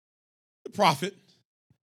 the prophet,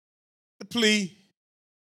 the plea,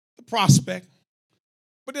 the prospect.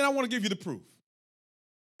 But then I want to give you the proof.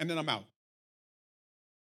 And then I'm out.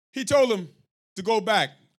 He told him to go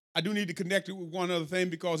back. I do need to connect it with one other thing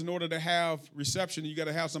because in order to have reception, you got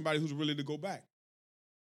to have somebody who's willing to go back.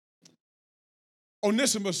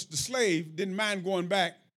 Onesimus, the slave, didn't mind going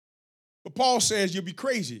back, but Paul says you'll be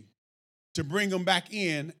crazy to bring him back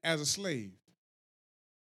in as a slave.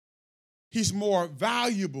 He's more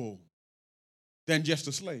valuable than just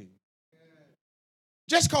a slave.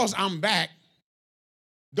 Just because I'm back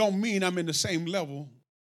don't mean I'm in the same level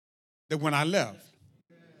that when I left.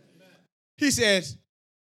 He says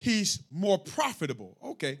he's more profitable.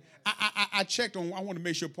 Okay, I checked on. I want to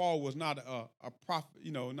make sure Paul was not a prophet.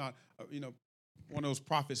 One of those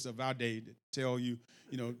prophets of our day that tell you,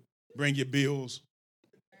 bring your bills,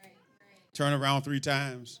 turn around 3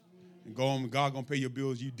 times, and go home. God gonna pay your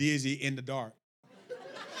bills. You dizzy in the dark.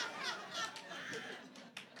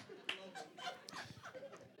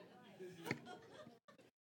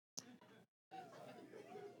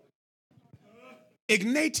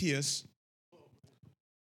 Ignatius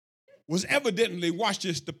was evidently, watch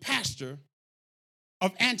this, the pastor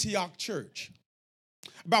of Antioch Church.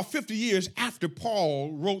 About 50 years after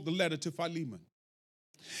Paul wrote the letter to Philemon.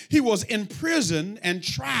 He was in prison and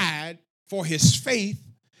tried for his faith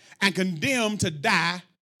and condemned to die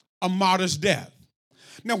a martyr's death.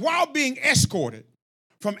 Now, while being escorted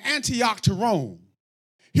from Antioch to Rome,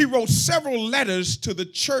 he wrote several letters to the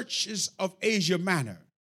churches of Asia Minor.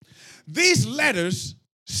 These letters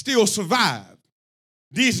still survive.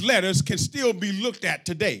 These letters can still be looked at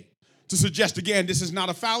today to suggest, again, this is not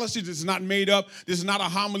a fallacy, this is not made up, this is not a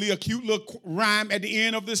homily, a cute little rhyme at the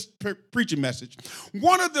end of this preaching message.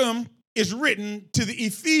 One of them is written to the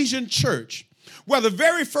Ephesian church, where the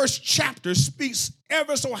very first chapter speaks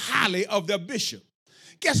ever so highly of their bishop.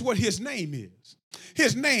 Guess what his name is?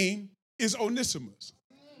 His name is Onesimus.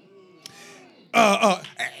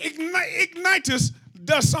 Ignatius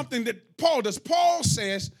does something that Paul does. Paul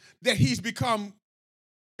says that he's become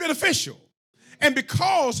beneficial. And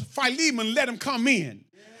because Philemon let him come in,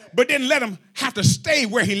 but didn't let him have to stay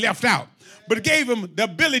where he left out, but gave him the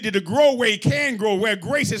ability to grow where he can grow, where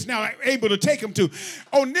grace is now able to take him to.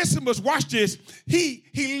 Onesimus, watch this, he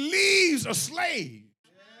leaves a slave,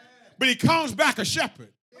 but he comes back a shepherd.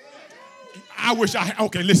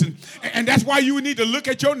 Okay, listen. And that's why you need to look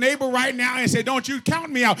at your neighbor right now and say, don't you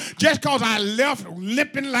count me out. Just because I left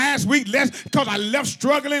limping last week, because I left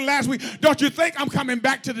struggling last week, don't you think I'm coming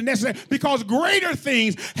back to the necessary? Because greater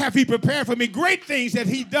things have he prepared for me. Great things that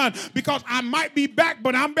he done. Because I might be back,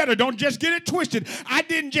 but I'm better. Don't just get it twisted. I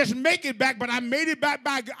didn't just make it back, but I made it back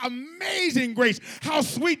by amazing grace. How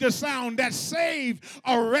sweet the sound that saved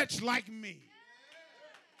a wretch like me.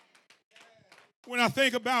 When I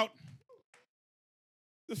think about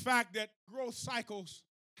the fact that growth cycles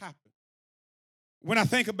happen. When I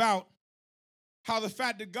think about how the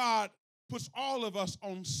fact that God puts all of us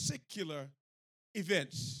on secular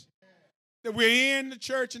events, that we're in the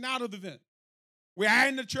church and out of the event. We're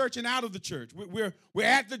in the church and out of the church. We're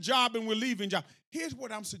at the job and we're leaving job. Here's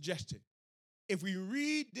what I'm suggesting. If we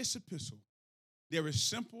read this epistle, there is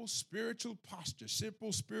simple spiritual posture,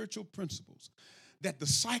 simple spiritual principles that the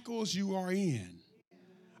cycles you are in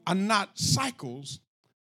are not cycles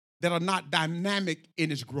that are not dynamic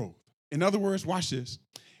in its growth. In other words, watch this.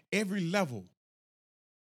 Every level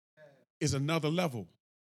is another level.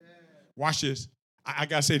 Watch this. I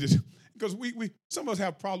got to say this because some of us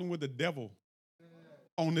have a problem with the devil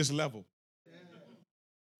on this level.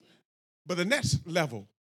 But the next level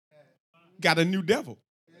got a new devil.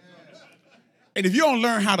 And if you don't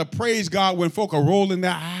learn how to praise God when folk are rolling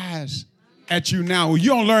their eyes at you now, you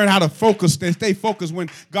don't learn how to focus and stay focused when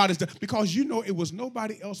God is done, because you know it was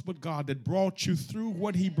nobody else but God that brought you through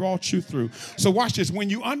what he brought you through. So watch this. When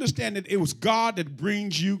you understand that it was God that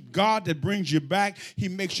brings you back, he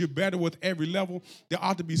makes you better with every level, there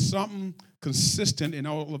ought to be something consistent in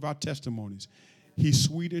all of our testimonies. He's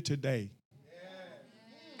sweeter today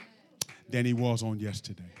than he was on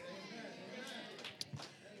yesterday.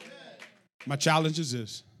 My challenge is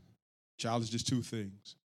this. Challenge is two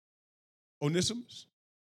things. Onesimus,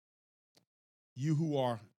 you who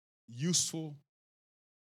are useful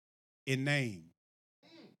in name.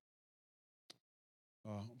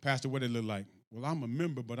 Pastor, what did it look like? Well, I'm a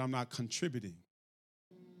member, but I'm not contributing.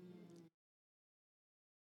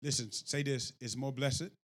 Listen, say this. It's more blessed.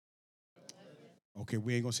 Okay,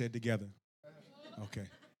 we ain't going to say it together. Okay.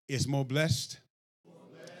 It's more blessed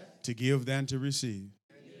to give than to receive.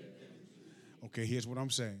 Okay, here's what I'm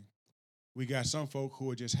saying. We got some folk who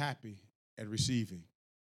are just happy at receiving.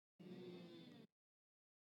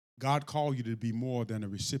 God called you to be more than a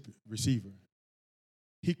receiver.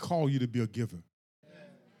 He called you to be a giver.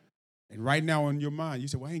 And right now in your mind, you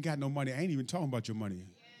say, well, I ain't got no money. I ain't even talking about your money.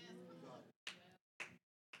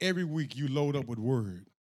 Every week you load up with word.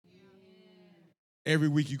 Every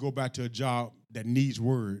week you go back to a job that needs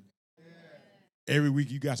word. Every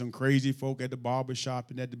week you got some crazy folk at the barber shop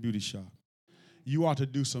and at the beauty shop. You ought to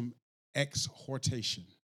do some exhortation.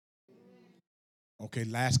 Okay,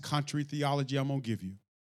 last country theology I'm going to give you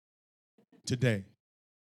today.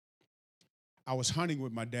 I was hunting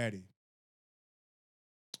with my daddy.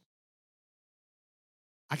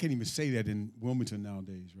 I can't even say that in Wilmington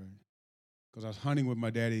nowadays, right? Because I was hunting with my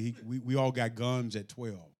daddy. We all got guns at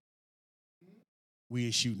 12. We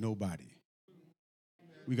ain't shoot nobody.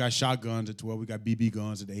 We got shotguns at 12. We got BB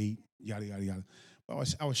guns at 8, yada, yada, yada.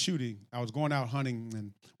 But I was shooting. I was going out hunting,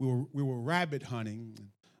 and we were rabbit hunting.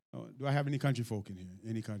 Do I have any country folk in here?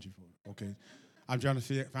 Any country folk? Okay. I'm trying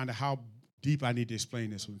to find out how deep I need to explain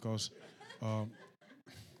this one, because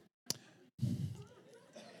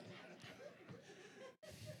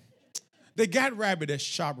they got rabbit at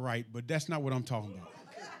ShopRite, but that's not what I'm talking about.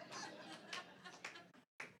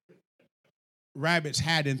 Rabbits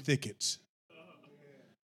hide in thickets.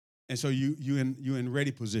 And so you in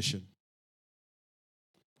ready position,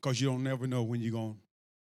 because you don't never know when you're going to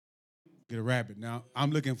get a rabbit. Now, I'm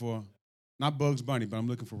looking for, not Bugs Bunny, but I'm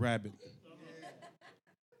looking for rabbit.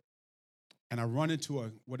 And I run into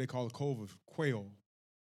what they call a cove of quail.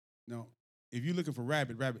 Now, if you're looking for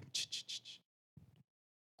rabbit,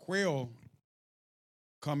 quail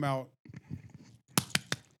come out,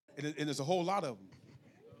 and there's a whole lot of them.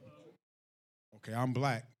 Okay, I'm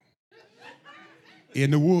black.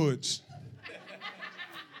 In the woods.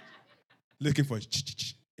 Looking for,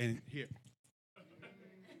 and here.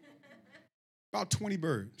 About 20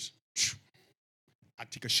 birds. I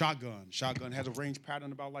take a shotgun. Shotgun has a range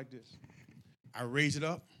pattern about like this. I raise it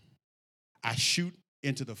up. I shoot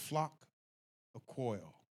into the flock of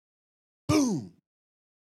quail. Boom.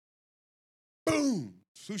 Boom.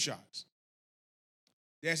 2 shots.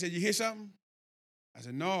 Dad said, you hear something? I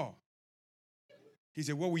said, no. He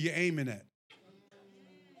said, what were you aiming at?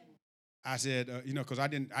 I said, because I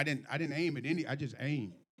didn't aim at any, I just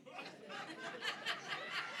aimed.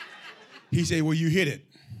 He said, well, you hit it.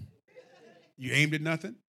 You aimed at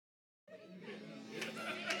nothing?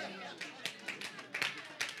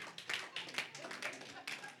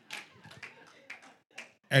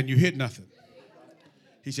 And you hit nothing.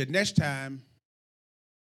 He said, next time,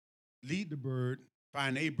 lead the bird,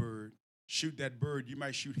 find a bird, shoot that bird. You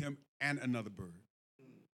might shoot him and another bird.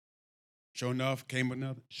 Sure enough, came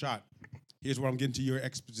another shot. Here's where I'm getting to your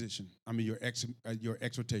exposition. Your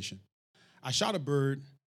exhortation. I shot a bird.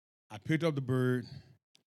 I picked up the bird,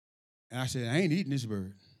 and I said, I ain't eating this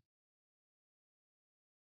bird.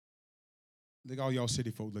 Look at all y'all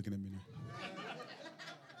city folk looking at me now.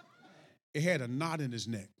 It had a knot in his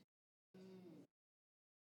neck.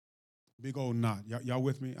 Big old knot. Y'all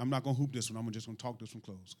with me? I'm not going to hoop this one. I'm just going to talk this one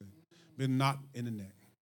close. Okay? Big knot in the neck.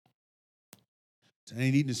 So I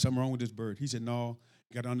ain't eating. There's something wrong with this bird. He said, no,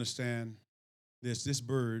 you got to understand this. This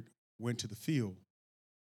bird went to the field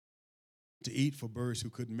to eat for birds who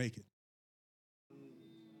couldn't make it.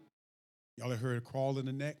 Y'all have heard it crawl in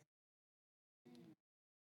the neck?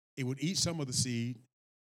 It would eat some of the seed.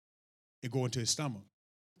 It go into his stomach.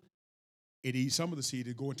 It eat some of the seed.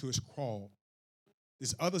 It go into his crawl.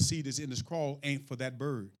 This other seed that's in his crawl ain't for that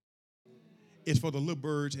bird. It's for the little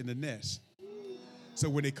birds in the nest. So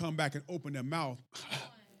when they come back and open their mouth,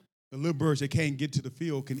 the little birds that can't get to the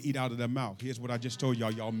field can eat out of their mouth. Here's what I just told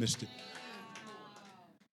y'all. Y'all missed it.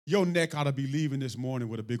 Your neck ought to be leaving this morning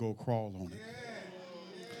with a big old crawl on it.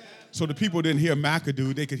 So the people didn't hear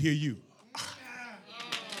McAdoo, they could hear you.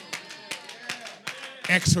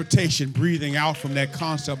 Exhortation, breathing out from that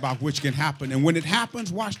concept about which can happen. And when it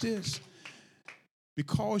happens, watch this.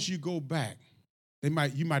 Because you go back,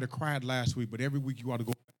 you might have cried last week, but every week you ought to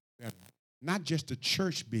go back better. Not just the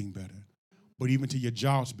church being better, but even to your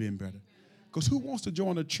jobs being better. Because who wants to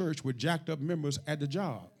join a church with jacked up members at the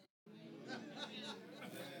job?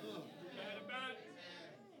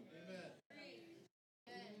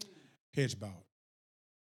 Heads bowed.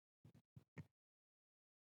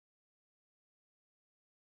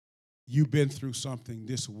 You've been through something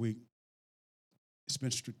this week. It's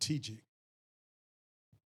been strategic.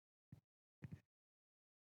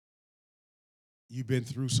 You've been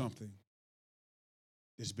through something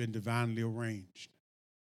that's been divinely arranged.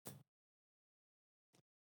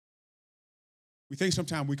 We think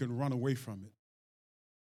sometimes we can run away from it,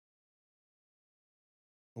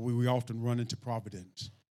 but we often run into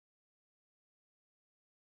providence.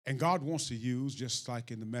 And God wants to use, just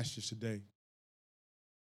like in the message today,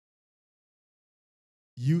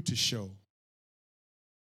 you to show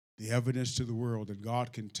the evidence to the world that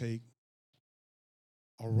God can take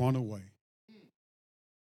a runaway,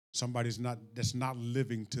 somebody that's not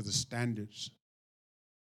living to the standards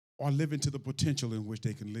or living to the potential in which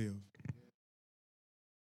they can live.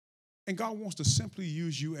 And God wants to simply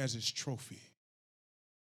use you as his trophy.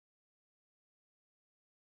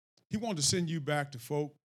 He wants to send you back to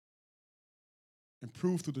folk and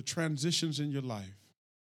prove through the transitions in your life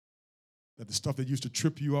that the stuff that used to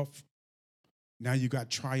trip you up, now you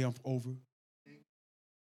got triumph over.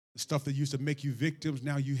 The stuff that used to make you victims,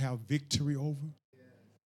 now you have victory over.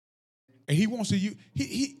 And he wants to use,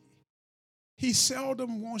 he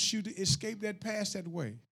seldom wants you to escape that past that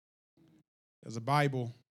way. There's a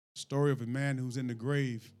Bible story of a man who's in the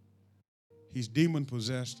grave. He's demon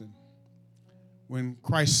possessed, and when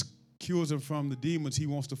Christ cures him from the demons, he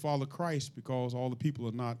wants to follow Christ because all the people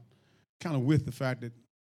are not kind of with the fact that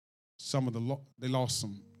some of they lost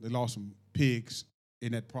some pigs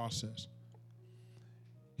in that process.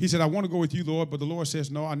 He said, I want to go with you, Lord, but the Lord says,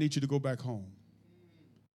 no, I need you to go back home.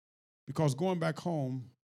 Because going back home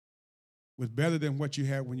with better than what you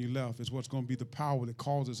had when you left is what's going to be the power that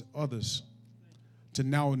causes others to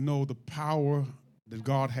now know the power that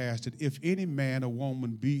God has, that if any man or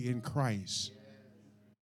woman be in Christ,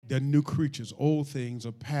 they're new creatures. Old things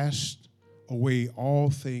are passed away. All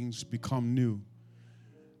things become new.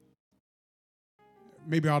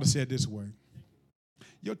 maybe I ought to say it this way.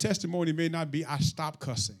 Your testimony may not be, I stopped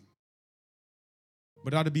cussing,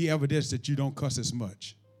 but it ought to be evidence that you don't cuss as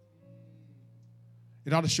much.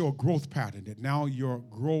 It ought to show a growth pattern that now you're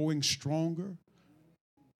growing stronger,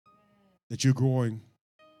 that you're growing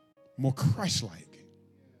more Christ-like.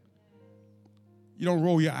 You don't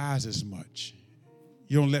roll your eyes as much.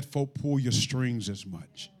 You don't let folk pull your strings as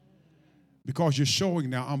much. Because you're showing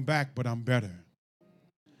now, I'm back, but I'm better.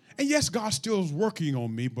 And yes, God still is working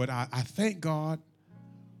on me, but I thank God.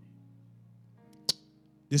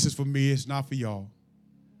 This is for me, it's not for y'all.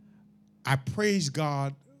 I praise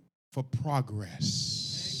God for progress.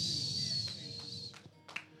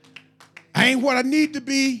 I ain't what I need to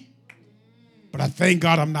be, but I thank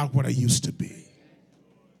God I'm not what I used to be.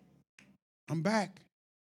 I'm back,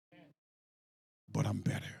 but I'm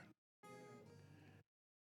better.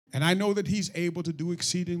 And I know that he's able to do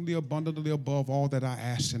exceedingly abundantly above all that I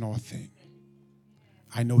ask and or think.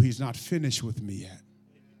 I know he's not finished with me yet.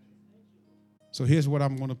 So here's what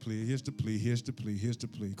I'm going to plea. Here's the plea, here's the plea, here's the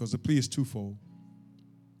plea. Because the plea is twofold.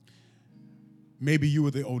 Maybe you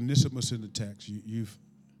were the Onesimus in the text. You've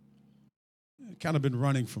kind of been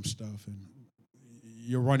running from stuff, and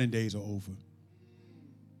your running days are over.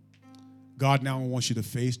 God now wants you to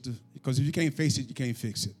face it, because if you can't face it, you can't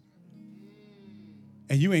fix it.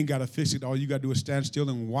 And you ain't got to fix it. All you got to do is stand still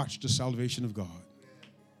and watch the salvation of God.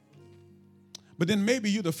 But then maybe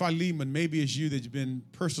you're the Philemon. Maybe it's you that's been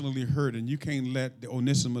personally hurt, and you can't let the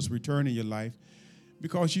Onesimus return in your life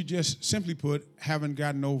because you just, simply put, haven't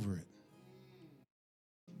gotten over it.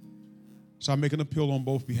 So I make an appeal on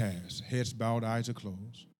both behalves. Heads bowed, eyes are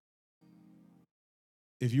closed.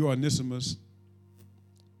 If you're Onesimus,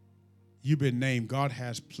 you've been named. God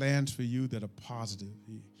has plans for you that are positive.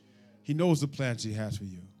 He knows the plans he has for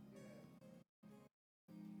you.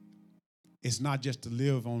 It's not just to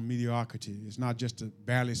live on mediocrity. It's not just to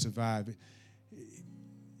barely survive.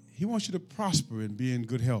 He wants you to prosper and be in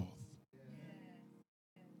good health.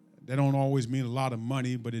 That don't always mean a lot of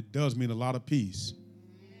money, but it does mean a lot of peace.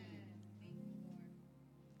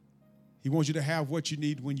 He wants you to have what you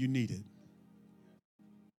need when you need it.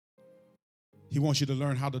 He wants you to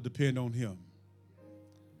learn how to depend on him.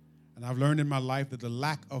 And I've learned in my life that the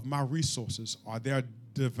lack of my resources are there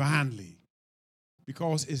divinely,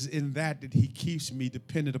 because it's in that he keeps me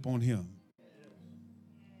dependent upon him.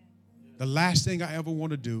 The last thing I ever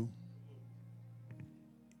want to do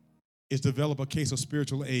is develop a case of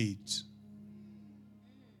spiritual AIDS.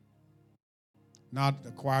 Not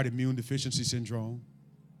acquired immune deficiency syndrome,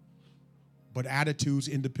 but attitudes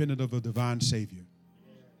independent of a divine Savior.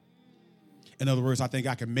 In other words, I think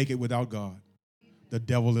I can make it without God. The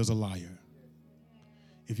devil is a liar.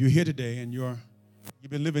 If you're here today and you've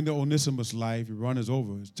been living the Onesimus life, your run is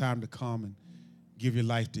over, it's time to come and give your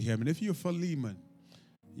life to him. And if you're Philemon,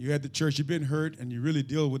 you're at the church, you've been hurt, and you really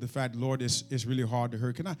deal with the fact, Lord, it's really hard to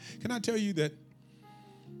hurt. Can I tell you that